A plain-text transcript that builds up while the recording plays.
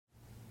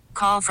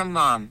call from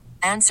mom.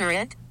 Answer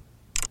it.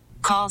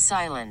 Call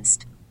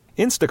silenced.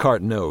 Instacart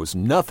knows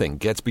nothing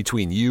gets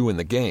between you and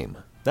the game.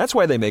 That's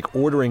why they make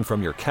ordering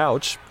from your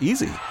couch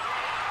easy.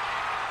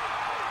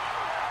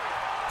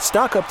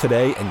 Stock up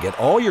today and get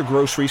all your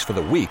groceries for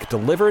the week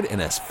delivered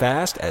in as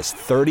fast as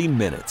 30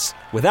 minutes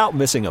without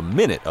missing a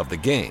minute of the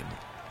game.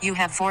 You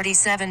have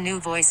 47 new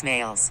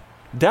voicemails.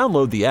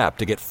 Download the app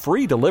to get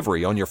free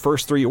delivery on your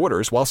first 3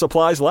 orders while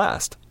supplies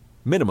last.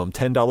 Minimum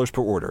 $10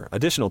 per order.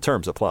 Additional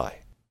terms apply.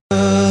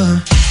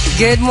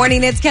 Good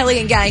morning. It's Kelly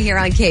and Guy here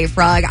on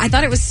K-Frog. I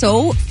thought it was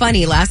so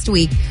funny last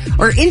week,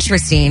 or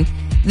interesting,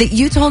 that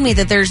you told me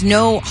that there's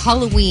no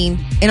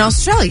Halloween in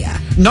Australia.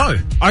 No.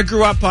 I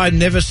grew up, I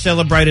never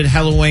celebrated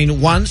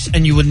Halloween once,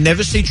 and you would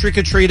never see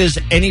trick-or-treaters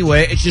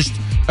anywhere. It's just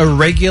a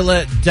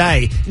regular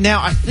day.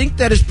 Now, I think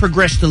that has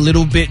progressed a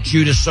little bit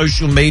due to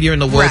social media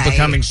and the world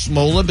becoming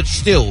smaller, but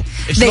still,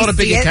 it's not a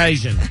big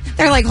occasion.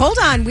 They're like, hold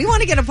on, we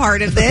want to get a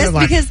part of this,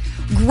 because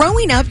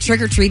growing up,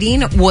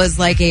 trick-or-treating was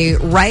like a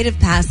rite of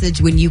passage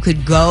when you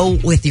could go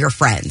with your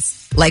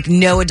friends. Like,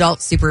 no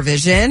adult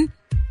supervision.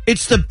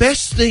 It's the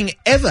best thing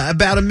ever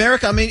about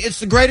America. I mean,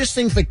 it's the greatest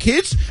thing for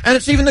kids, and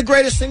it's even the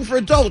greatest thing for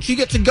adults. You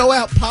get to go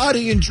out,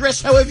 party, and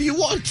dress however you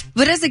want.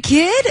 But as a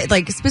kid,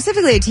 like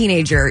specifically a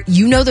teenager,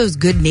 you know those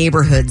good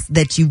neighborhoods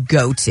that you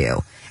go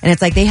to. And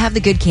it's like they have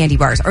the good candy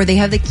bars, or they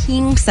have the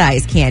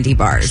king-size candy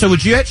bars. So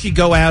would you actually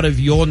go out of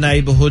your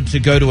neighborhood to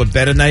go to a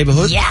better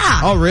neighborhood?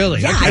 Yeah. Oh,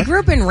 really? Yeah, okay. I grew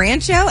up in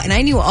Rancho, and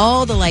I knew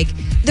all the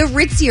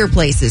ritzier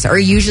places are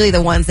usually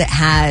the ones that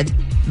had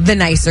the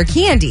nicer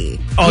candy.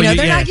 Oh,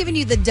 they're not giving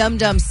you the dumb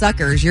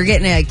suckers. You're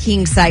getting a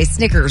king-size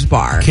Snickers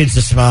bar. Kids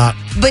are smart.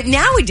 But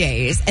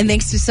nowadays, and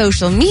thanks to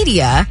social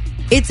media,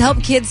 it's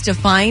helped kids to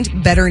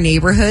find better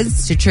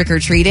neighborhoods to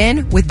trick-or-treat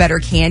in with better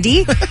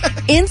candy.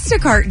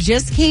 Instacart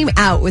just came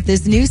out with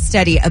this new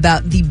study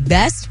about the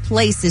best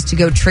places to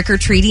go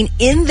trick-or-treating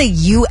in the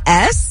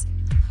U.S.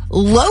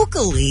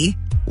 Locally,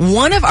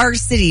 one of our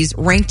cities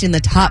ranked in the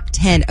top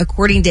 10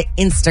 according to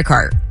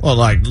Instacart. Well,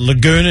 like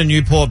Laguna,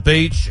 Newport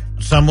Beach,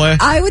 somewhere?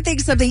 I would think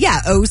something,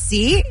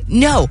 OC?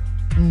 No,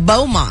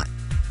 Beaumont.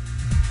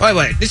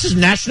 Wait, this is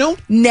national?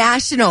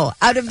 National.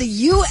 Out of the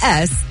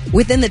U.S.,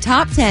 within the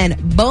top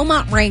 10,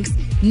 Beaumont ranks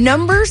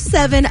number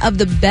 7 of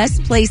the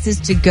best places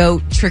to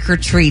go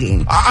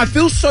trick-or-treating. I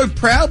feel so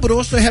proud, but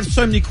also have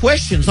so many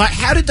questions. Like,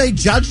 how did they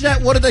judge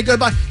that? What did they go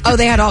by? Oh,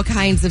 they had all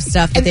kinds of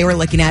stuff that they were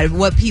looking at,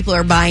 what people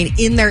are buying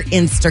in their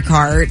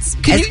Instacarts,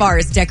 as far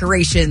as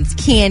decorations,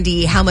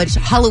 candy, how much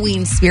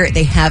Halloween spirit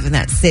they have in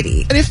that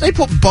city. And if they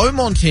put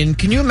Beaumont in,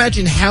 can you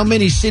imagine how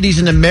many cities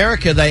in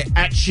America they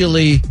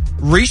actually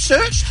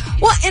researched?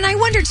 Well, and I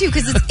wonder, too,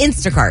 because it's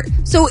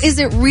Instacart. So is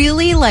it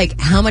really, like,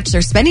 how much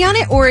they're spending on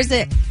it, or is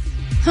it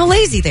how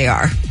lazy they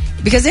are?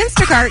 Because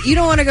Instacart, you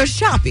don't want to go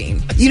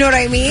shopping. You know what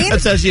I mean?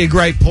 That's actually a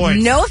great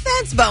point. No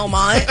offense,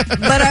 Beaumont,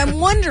 but I'm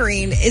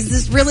wondering, is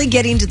this really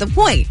getting to the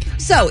point?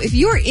 So if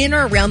you are in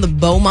or around the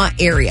Beaumont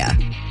area,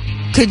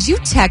 could you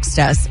text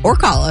us or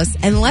call us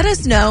and let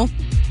us know,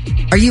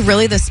 are you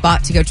really the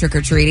spot to go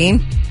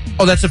trick-or-treating?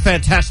 Oh, that's a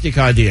fantastic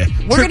idea.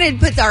 We're going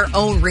to put our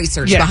own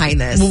research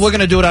behind this. Well, we're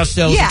going to do it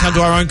ourselves and come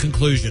to our own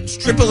conclusions.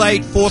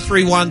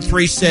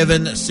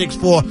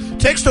 888-431-3764.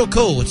 Text or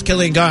call. It's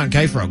Kelly and Guy on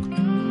K-Frog.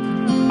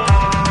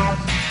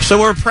 So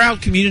we're a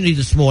proud community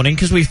this morning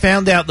because we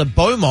found out that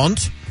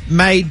Beaumont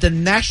made the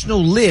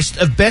national list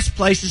of best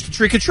places to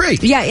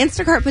trick-or-treat. Yeah,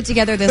 Instacart put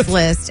together this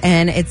list,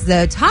 and it's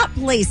the top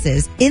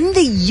places in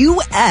the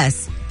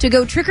U.S. to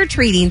go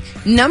trick-or-treating.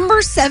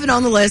 Number 7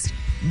 on the list,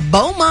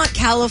 Beaumont,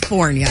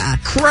 California.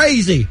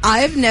 Crazy.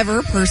 I've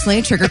never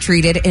personally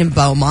trick-or-treated in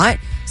Beaumont,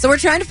 so we're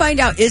trying to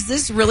find out, is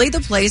this really the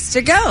place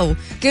to go?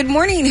 Good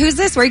morning. Who's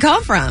this? Where are you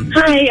calling from?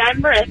 Hi,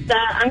 I'm Marissa.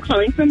 I'm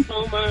calling from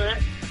Beaumont.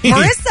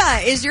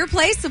 Marissa, is your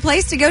place the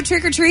place to go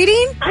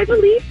trick-or-treating? I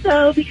believe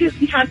so, because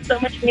we have so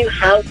much new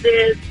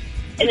houses,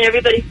 and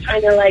everybody's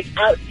trying to,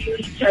 outdo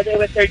each other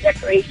with their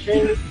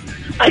decorations.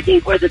 I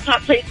think we're the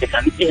top place to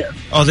come to.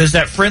 Oh, there's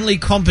that friendly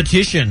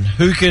competition.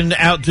 Who can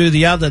outdo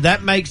the other?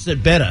 That makes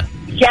it better.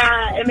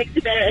 Yeah, it makes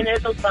it better, and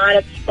there's a lot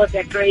of people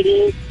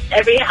decorating.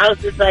 Every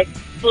house is,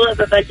 full of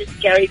a bunch of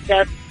scary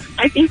stuff.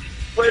 I think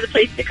we're the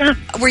place to come.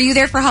 Were you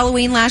there for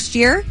Halloween last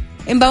year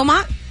in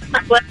Beaumont?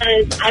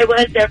 I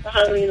was there for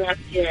Halloween last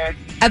year.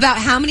 About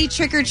how many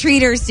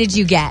trick-or-treaters did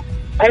you get?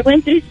 I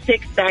went through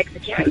 6 bags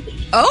of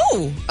candy.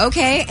 Oh,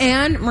 okay.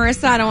 And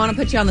Marissa, I don't want to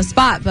put you on the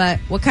spot, but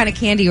what kind of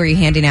candy were you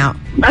handing out?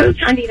 I was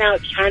handing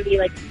out candy,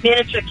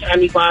 miniature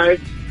candy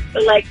bars,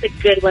 but the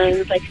good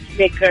ones,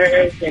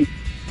 Snickers and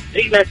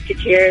Three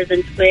Musketeers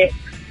and Twix.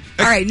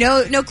 All right,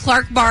 no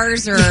Clark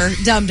bars or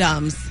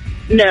Dum-Dums.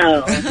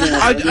 No.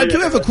 I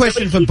do have a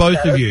question for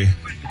both of you,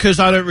 because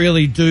I haven't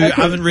really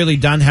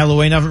done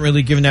Halloween. I haven't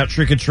really given out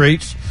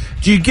trick-or-treats.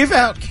 Do you give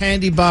out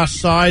candy bar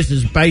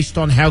sizes based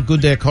on how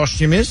good their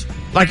costume is?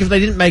 If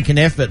they didn't make an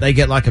effort, they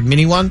get a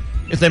mini one.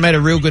 If they made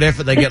a real good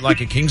effort, they get a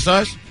king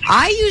size.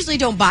 I usually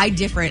don't buy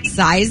different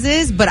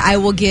sizes, but I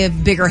will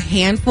give bigger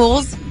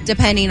handfuls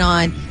depending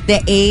on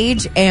the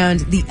age and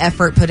the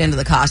effort put into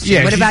the costume.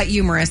 Yeah, what about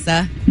you,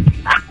 Marissa?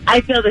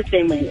 I feel the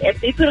same way. If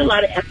they put a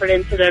lot of effort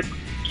into their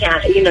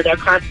their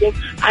costume,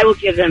 I will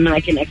give them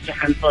like an extra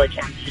handful of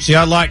candy. See,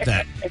 I like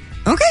that.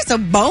 Okay, so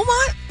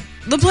Beaumont,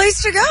 the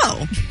place to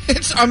go.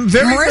 I'm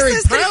very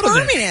Marissa's proud of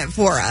confirming it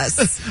for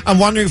us. I'm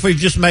wondering if we've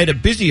just made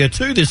it busier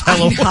too this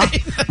Halloween.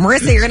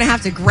 Marissa, you're going to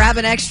have to grab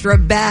an extra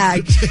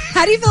bag.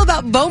 How do you feel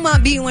about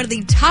Beaumont being one of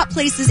the top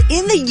places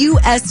in the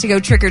U.S. to go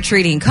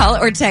trick-or-treating? Call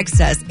or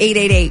text us,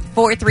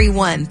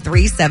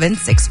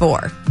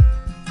 888-431-3764.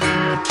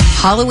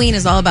 Halloween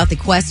is all about the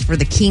quest for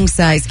the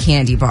king-size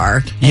candy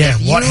bar. Yeah,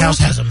 what house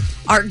has them?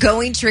 Are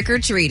going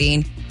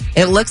trick-or-treating.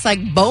 It looks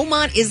like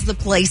Beaumont is the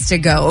place to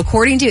go.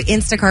 According to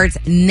Instacart's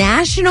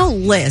national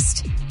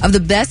list of the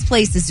best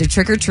places to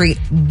trick-or-treat,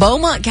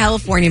 Beaumont,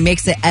 California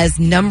makes it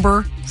as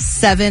number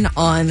 7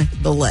 on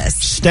the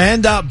list.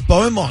 Stand up,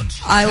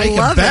 Beaumont. I Take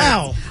love a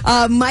bow.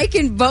 it. Mike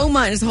in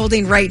Beaumont is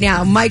holding right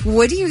now. Mike,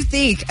 what do you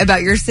think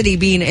about your city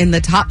being in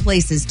the top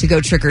places to go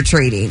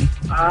trick-or-treating?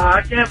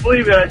 I can't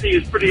believe it. I think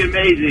it's pretty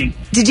amazing.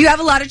 Did you have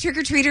a lot of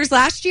trick-or-treaters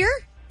last year?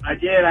 I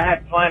did. I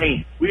had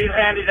plenty. We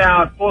handed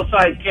out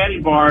full-size candy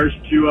bars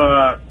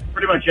to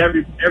pretty much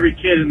every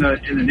kid in the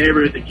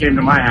neighborhood that came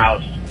to my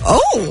house.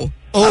 Oh,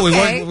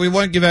 okay. we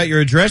won't give out your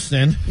address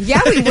then.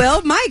 Yeah, we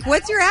will. Mike,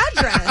 what's your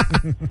address?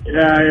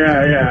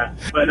 Yeah.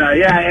 But,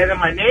 and then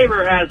my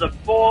neighbor has a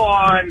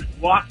full-on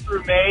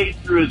walk-through maze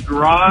through his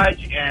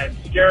garage and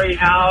scary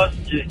house.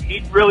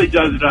 He really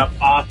does it up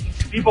awesome.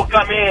 People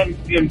come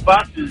in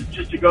buses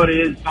just to go to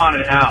his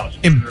haunted house.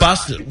 In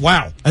buses?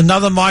 Wow.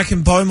 Another Mike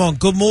in Beaumont.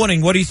 Good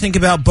morning. What do you think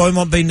about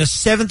Beaumont being the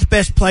 7th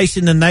best place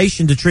in the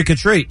nation to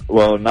trick-or-treat?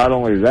 Well, not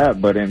only that,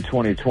 but in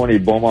 2020,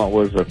 Beaumont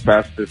was the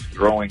fastest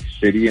growing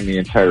city in the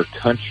entire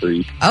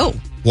country. Oh.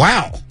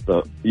 Wow.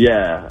 So,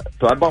 yeah.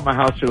 So I bought my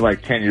house here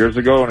like 10 years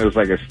ago, and it was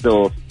like a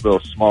still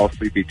little small,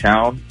 sleepy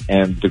town,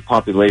 and the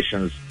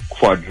population's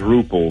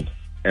quadrupled.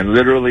 And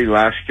literally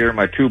last year,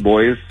 my 2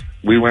 boys,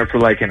 we went for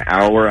like an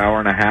hour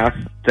and a half.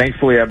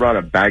 Thankfully, I brought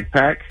a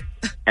backpack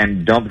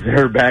and dumped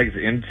their bags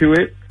into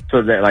it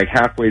so that like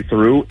halfway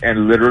through,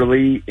 and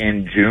literally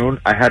in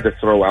June, I had to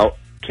throw out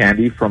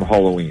candy from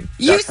Halloween.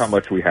 That's how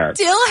much we had.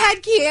 Still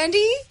had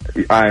candy?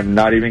 I'm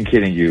not even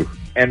kidding you.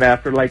 And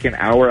after like an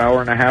hour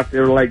and a half, they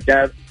were like,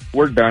 Dad,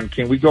 we're done.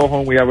 Can we go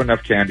home? We have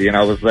enough candy. And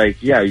I was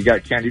like, yeah, you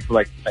got candy for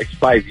like the next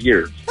 5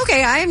 years.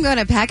 Okay, I am going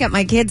to pack up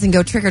my kids and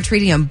go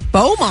trick-or-treating in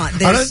Beaumont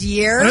this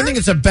year. I don't think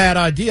it's a bad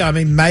idea. I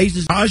mean,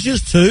 mazes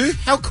too.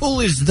 How cool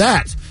is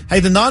that?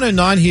 Hey, the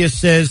 909 here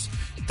says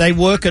they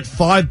work at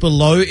Five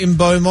Below in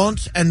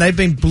Beaumont, and they've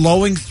been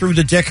blowing through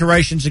the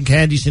decorations and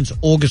candy since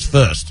August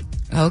 1st.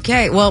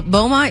 Okay, well,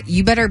 Beaumont,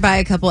 you better buy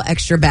a couple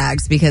extra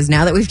bags because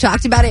now that we've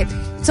talked about it,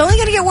 it's only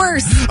going to get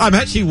worse. I'm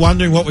actually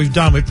wondering what we've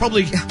done. We've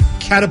probably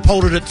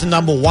catapulted it to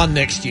number 1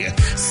 next year.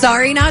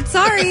 Sorry, not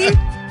sorry.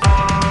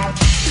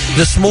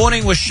 This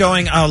morning we're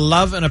showing our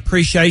love and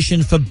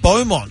appreciation for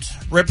Beaumont,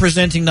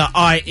 representing the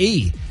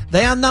IE.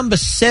 They are number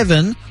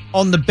 7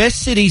 on the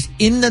best cities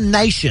in the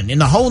nation, in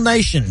the whole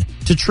nation,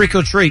 to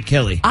trick-or-treat,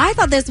 Kelly. I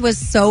thought this was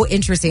so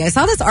interesting. I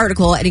saw this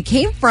article, and it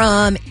came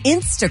from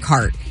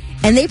Instacart.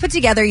 And they put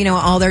together,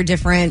 all their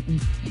different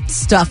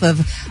stuff of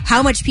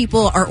how much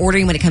people are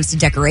ordering when it comes to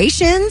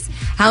decorations,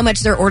 how much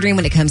they're ordering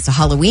when it comes to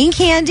Halloween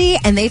candy.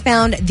 And they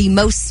found the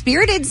most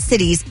spirited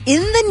cities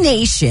in the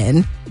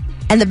nation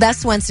and the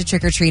best ones to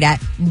trick-or-treat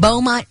at.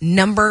 Beaumont,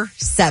 number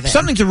 7.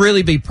 Something to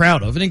really be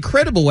proud of. An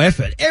incredible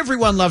effort.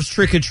 Everyone loves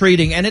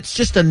trick-or-treating, and it's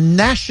just a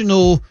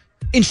national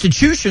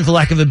institution, for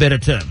lack of a better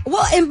term.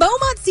 Well, and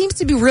Beaumont seems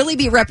to really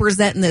be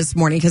representing this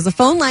morning because the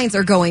phone lines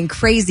are going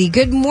crazy.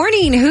 Good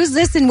morning. Who's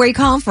this and where you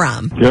calling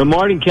from? Good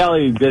morning,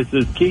 Kelly. This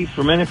is Keith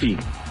from Menifee.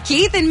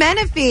 Keith in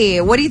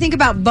Menifee. What do you think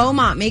about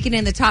Beaumont making it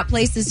in the top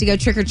places to go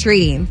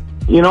trick-or-treating?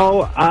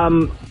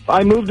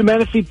 I moved to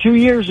Menifee 2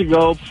 years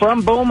ago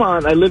from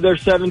Beaumont. I lived there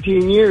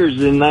 17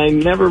 years, and I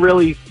never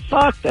really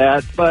thought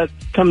that, but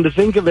come to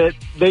think of it,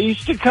 they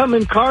used to come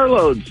in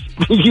carloads.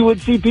 You would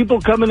see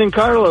people coming in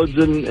carloads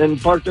and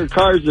park their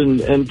cars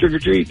and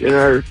trick-or-treat in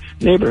our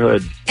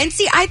neighborhood. And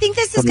see, I think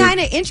this is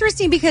kind of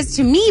interesting because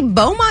to me,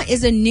 Beaumont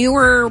is a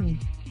newer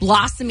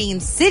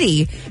blossoming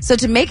city. So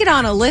to make it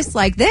on a list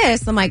like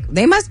this, I'm like,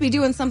 they must be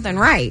doing something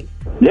right.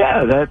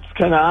 Yeah, that's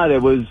kind of odd.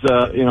 It was,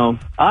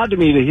 odd to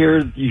me to hear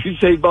you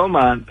say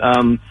Beaumont,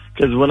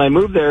 because when I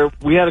moved there,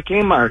 we had a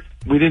Kmart.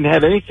 We didn't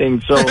have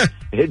anything, so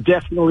it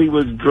definitely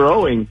was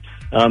growing,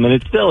 and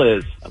it still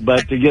is.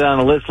 But to get on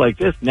a list like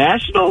this,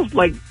 national,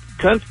 like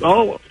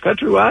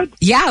countrywide?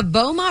 Yeah,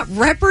 Beaumont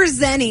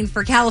representing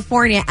for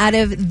California out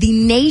of the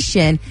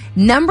nation,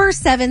 number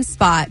 7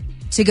 spot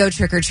to go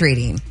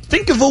trick-or-treating.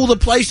 Think of all the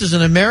places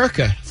in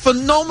America.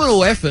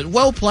 Phenomenal effort.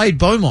 Well played,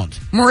 Beaumont.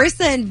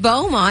 Marissa in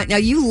Beaumont, now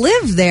you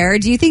live there.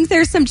 Do you think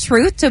there's some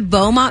truth to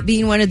Beaumont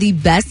being one of the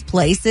best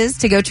places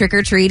to go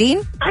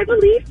trick-or-treating? I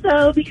believe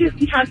so because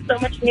we have so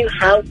much new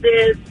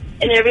houses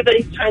and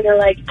everybody's trying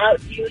to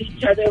outdo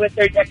each other with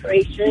their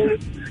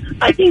decorations.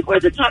 I think we're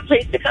the top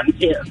place to come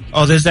to.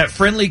 Oh, there's that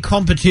friendly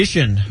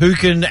competition. Who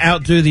can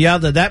outdo the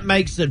other? That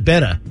makes it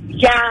better.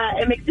 Yeah,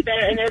 it makes it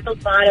better. And there's a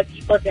lot of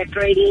people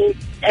decorating.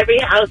 Every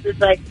house is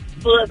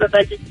full of a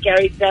bunch of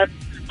scary stuff,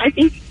 I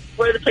think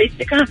we're the place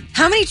to come.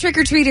 How many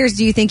trick-or-treaters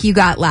do you think you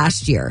got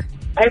last year?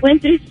 I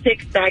went through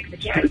 6 bags of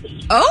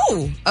candy.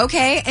 Oh,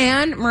 okay.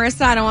 And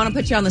Marissa, I don't want to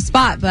put you on the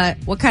spot, but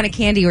what kind of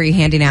candy were you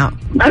handing out?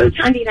 I was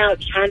handing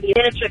out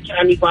miniature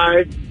candy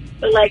bars,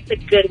 but like the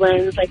good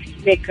ones, like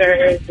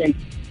Snickers and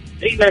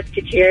Three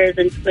Musketeers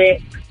and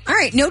Twix. All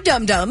right, no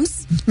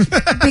dum-dums.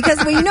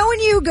 Because when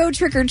you go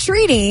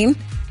trick-or-treating,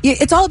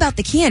 it's all about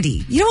the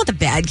candy. You don't want the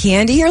bad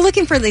candy. You're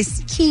looking for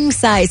these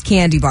king-size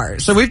candy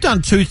bars. So we've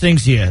done 2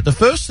 things here. The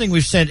first thing,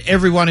 we've sent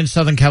everyone in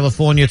Southern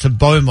California to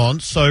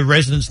Beaumont, so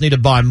residents need to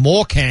buy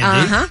more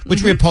candy,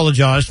 which we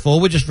apologise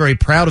for. We're just very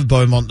proud of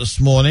Beaumont this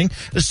morning.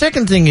 The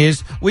second thing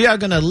is, we are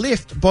going to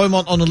lift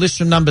Beaumont on the list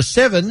from number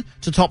 7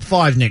 to top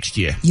 5 next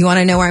year. You want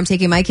to know where I'm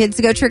taking my kids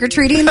to go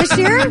trick-or-treating this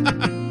year?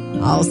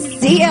 I'll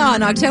see you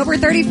on October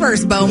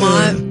 31st,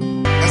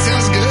 Beaumont. That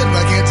sounds good, but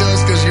I can't tell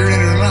us because you're in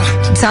it or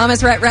not.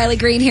 Thomas Rhett, Riley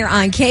Green here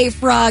on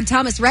K-Frog.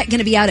 Thomas Rhett going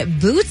to be out at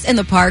Boots in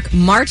the Park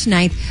March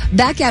 9th,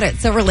 back out at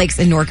Silver Lakes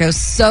in Norco.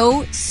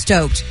 So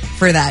stoked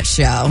for that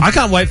show. I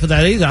can't wait for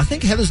that either. I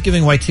think Heather's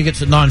giving away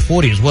tickets at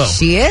 9:40 as well.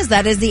 She is.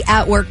 That is the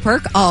at-work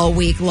perk all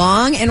week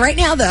long. And right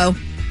now, though,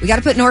 we got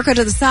to put Norco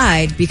to the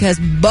side because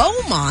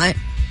Beaumont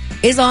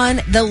is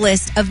on the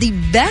list of the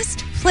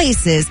best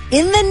places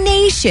in the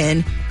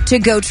nation to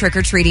go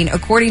trick-or-treating,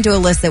 according to a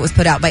list that was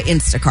put out by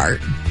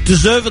Instacart.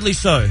 Deservedly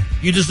so.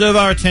 You deserve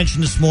our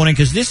attention this morning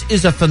because this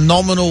is a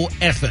phenomenal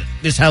effort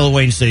this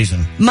Halloween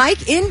season.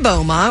 Mike in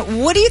Beaumont,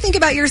 what do you think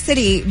about your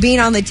city being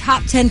on the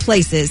top 10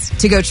 places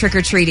to go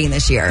trick-or-treating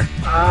this year?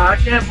 I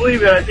can't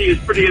believe it. I think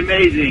it's pretty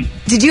amazing.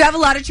 Did you have a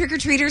lot of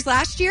trick-or-treaters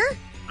last year?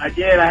 I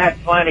did. I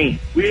had plenty.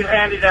 We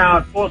handed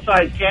out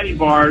full-size candy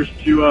bars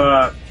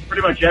to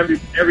pretty much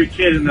every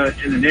kid in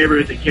the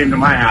neighborhood that came to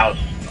my house.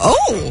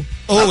 Oh,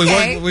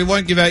 okay. we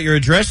won't give out your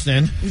address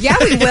then. Yeah,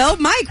 we will.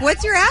 Mike,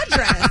 what's your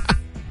address?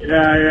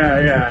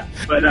 Yeah.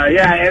 But,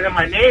 and then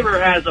my neighbor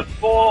has a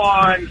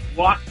full-on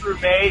walk-through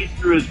maze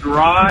through his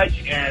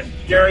garage and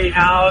scary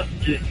house.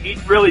 He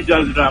really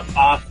does it up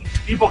awesome.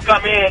 People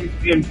come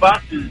in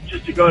buses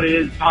just to go to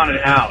his haunted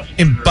house.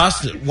 In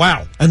buses?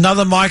 Wow.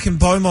 Another Mike in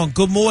Beaumont.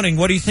 Good morning.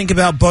 What do you think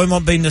about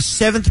Beaumont being the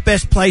 7th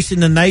best place in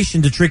the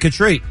nation to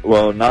trick-or-treat?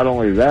 Well, not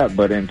only that,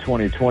 but in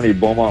 2020,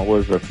 Beaumont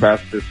was the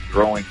fastest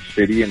growing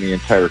city in the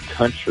entire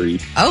country.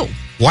 Oh.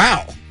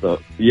 Wow.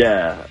 So,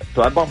 yeah.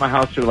 So I bought my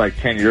house here like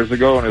 10 years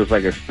ago, and it was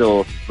like a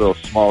still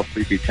small,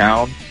 sleepy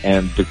town,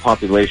 and the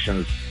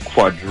population's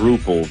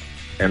quadrupled.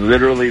 And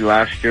literally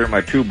last year,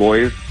 my 2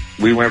 boys,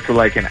 we went for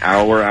like an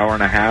hour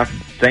and a half.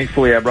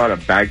 Thankfully, I brought a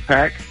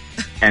backpack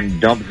and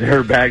dumped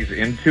their bags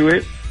into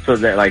it so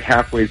that like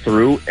halfway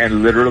through,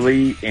 and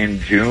literally in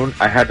June,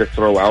 I had to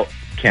throw out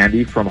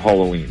candy from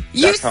Halloween.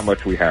 That's how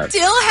much we had.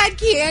 Still had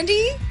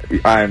candy?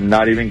 I'm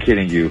not even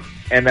kidding you.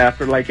 And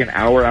after like an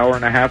hour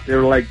and a half, they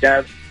were like,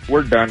 Dad,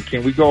 we're done.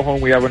 Can we go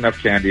home? We have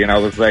enough candy. And I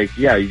was like,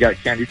 yeah, you got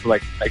candy for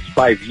like the next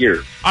 5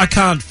 years. I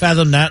can't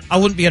fathom that. I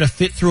wouldn't be able to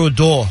fit through a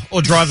door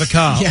or drive a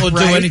car or do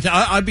anything.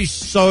 I'd be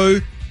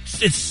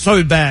it's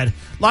so bad.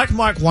 Like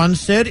Mike 1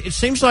 said, it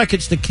seems like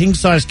it's the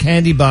king-size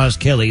candy bars,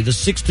 Kelly. The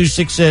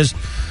 626 says,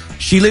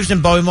 she lives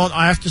in Beaumont.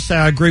 I have to say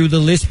I agree with the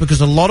list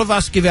because a lot of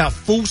us give out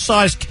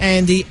full-size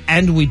candy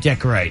and we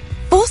decorate.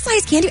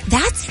 Full-size candy?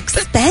 That's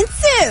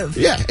expensive.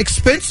 Yeah,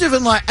 expensive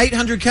and like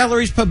 800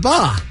 calories per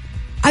bar.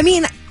 I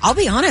mean, I'll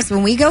be honest.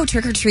 When we go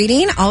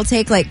trick-or-treating, I'll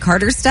take like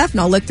Carter's stuff and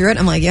I'll look through it.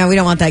 I'm like, yeah, we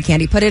don't want that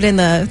candy. Put it in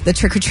the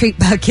trick-or-treat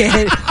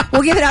bucket.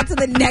 We'll give it out to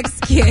the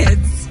next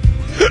kids.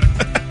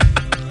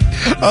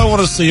 I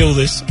want to see all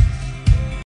this.